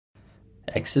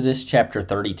Exodus chapter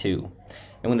 32.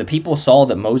 And when the people saw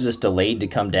that Moses delayed to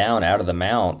come down out of the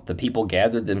mount, the people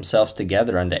gathered themselves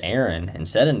together unto Aaron, and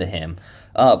said unto him,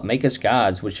 Up, make us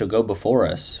gods which shall go before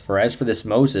us. For as for this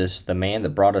Moses, the man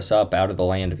that brought us up out of the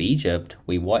land of Egypt,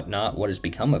 we wot not what is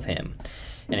become of him.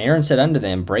 And Aaron said unto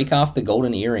them, Break off the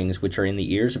golden earrings which are in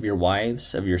the ears of your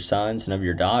wives, of your sons, and of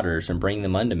your daughters, and bring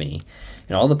them unto me.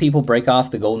 And all the people brake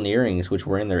off the golden earrings which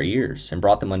were in their ears, and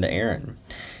brought them unto Aaron.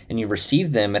 And he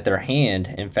received them at their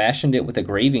hand, and fashioned it with a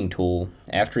graving tool,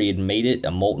 after he had made it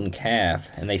a molten calf.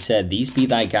 And they said, These be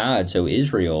thy gods, O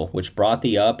Israel, which brought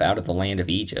thee up out of the land of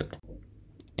Egypt.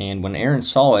 And when Aaron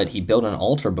saw it, he built an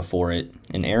altar before it.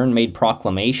 And Aaron made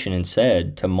proclamation and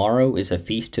said, Tomorrow is a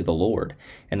feast to the Lord.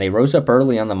 And they rose up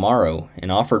early on the morrow,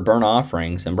 and offered burnt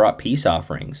offerings, and brought peace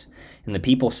offerings. And the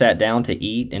people sat down to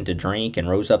eat and to drink, and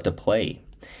rose up to play.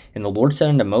 And the Lord said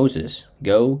unto Moses,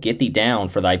 Go, get thee down,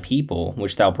 for thy people,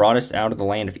 which thou broughtest out of the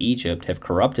land of Egypt, have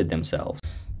corrupted themselves.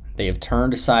 They have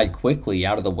turned aside quickly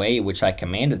out of the way which I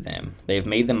commanded them. They have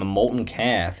made them a molten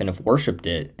calf, and have worshipped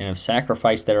it, and have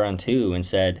sacrificed thereunto, and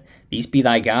said, These be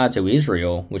thy gods, O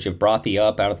Israel, which have brought thee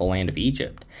up out of the land of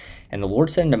Egypt. And the Lord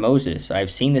said unto Moses, I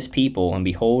have seen this people, and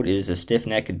behold, it is a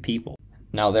stiff-necked people.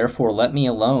 Now therefore let me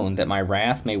alone, that my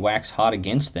wrath may wax hot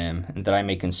against them, and that I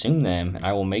may consume them, and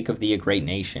I will make of thee a great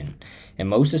nation. And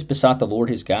Moses besought the Lord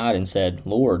his God, and said,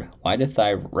 Lord, why doth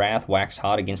thy wrath wax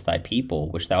hot against thy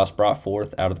people, which thou hast brought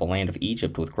forth out of the land of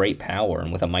Egypt with great power,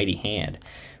 and with a mighty hand?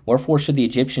 Wherefore should the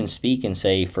Egyptians speak and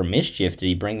say, For mischief did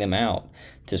he bring them out,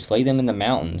 to slay them in the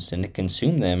mountains, and to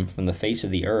consume them from the face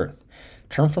of the earth?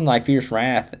 Turn from thy fierce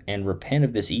wrath, and repent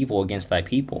of this evil against thy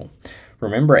people.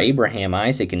 Remember Abraham,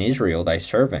 Isaac, and Israel, thy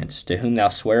servants, to whom thou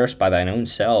swarest by thine own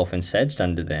self, and saidst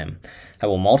unto them, I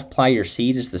will multiply your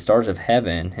seed as the stars of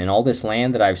heaven, and all this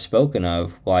land that I have spoken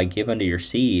of will I give unto your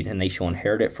seed, and they shall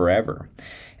inherit it forever.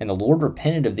 And the Lord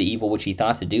repented of the evil which he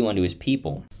thought to do unto his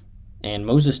people. And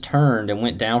Moses turned and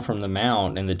went down from the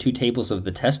mount, and the 2 tables of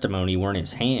the testimony were in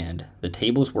his hand. The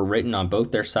tables were written on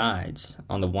both their sides.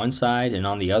 On the one side and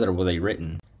on the other were they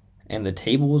written. And the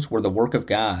tables were the work of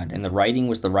God, and the writing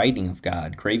was the writing of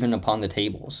God, graven upon the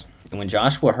tables. And when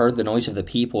Joshua heard the noise of the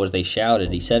people as they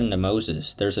shouted, he said unto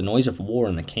Moses, There is a noise of war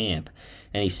in the camp.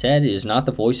 And he said, It is not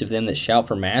the voice of them that shout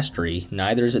for mastery,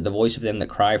 neither is it the voice of them that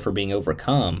cry for being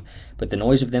overcome, but the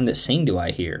noise of them that sing do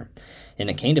I hear. And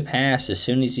it came to pass, as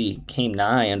soon as he came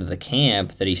nigh unto the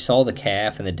camp, that he saw the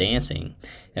calf and the dancing.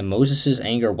 And Moses'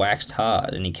 anger waxed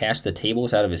hot, and he cast the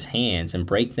tables out of his hands, and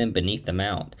brake them beneath the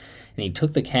mount. And he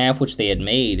took the calf which they had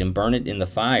made, and burnt it in the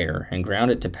fire, and ground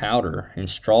it to powder, and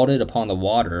strawed it upon the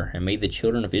water, and made the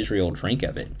children of Israel drink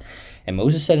of it. And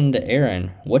Moses said unto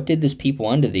Aaron, What did this people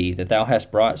unto thee, that thou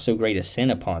hast brought so great a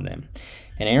sin upon them?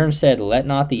 And Aaron said, Let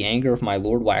not the anger of my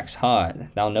Lord wax hot.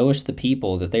 Thou knowest the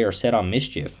people, that they are set on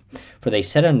mischief. For they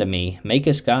said unto me, Make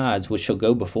us gods which shall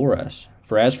go before us.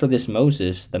 For as for this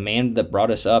Moses, the man that brought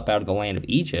us up out of the land of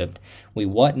Egypt, we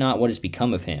wot not what is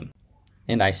become of him.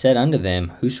 And I said unto them,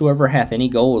 Whosoever hath any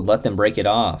gold, let them break it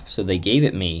off. So they gave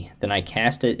it me. Then I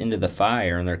cast it into the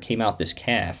fire, and there came out this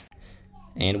calf.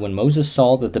 And when Moses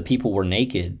saw that the people were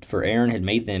naked, for Aaron had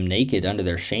made them naked unto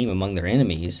their shame among their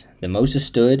enemies, then Moses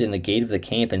stood in the gate of the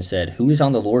camp and said, Who is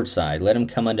on the Lord's side? Let him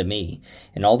come unto me.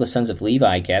 And all the sons of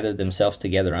Levi gathered themselves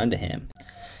together unto him.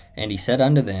 And he said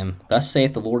unto them, Thus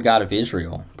saith the Lord God of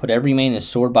Israel, Put every man his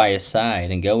sword by his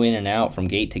side, and go in and out from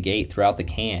gate to gate throughout the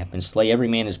camp, and slay every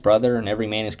man his brother, and every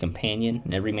man his companion,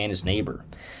 and every man his neighbor.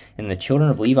 And the children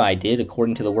of Levi did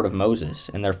according to the word of Moses,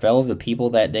 and there fell of the people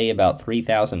that day about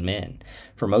 3,000 men.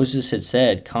 For Moses had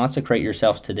said, Consecrate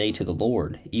yourselves today to the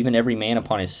Lord, even every man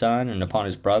upon his son and upon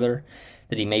his brother,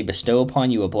 that he may bestow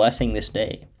upon you a blessing this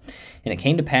day. And it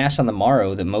came to pass on the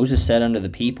morrow that Moses said unto the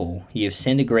people, Ye have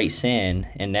sinned a great sin,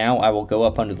 and now I will go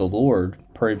up unto the Lord,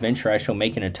 peradventure I shall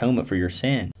make an atonement for your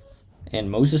sin. And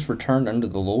Moses returned unto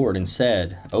the Lord, and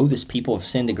said, O this people have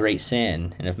sinned a great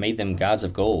sin, and have made them gods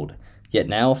of gold. Yet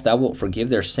now if thou wilt forgive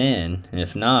their sin, and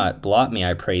if not, blot me,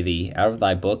 I pray thee, out of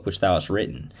thy book which thou hast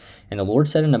written. And the Lord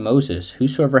said unto Moses,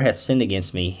 Whosoever hath sinned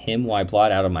against me, him will I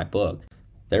blot out of my book.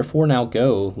 Therefore now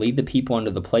go, lead the people unto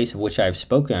the place of which I have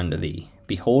spoken unto thee.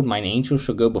 Behold, mine angel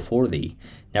shall go before thee.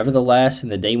 Nevertheless, in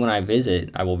the day when I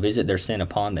will visit their sin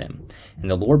upon them. And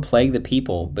the Lord plagued the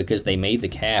people, because they made the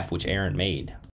calf which Aaron made.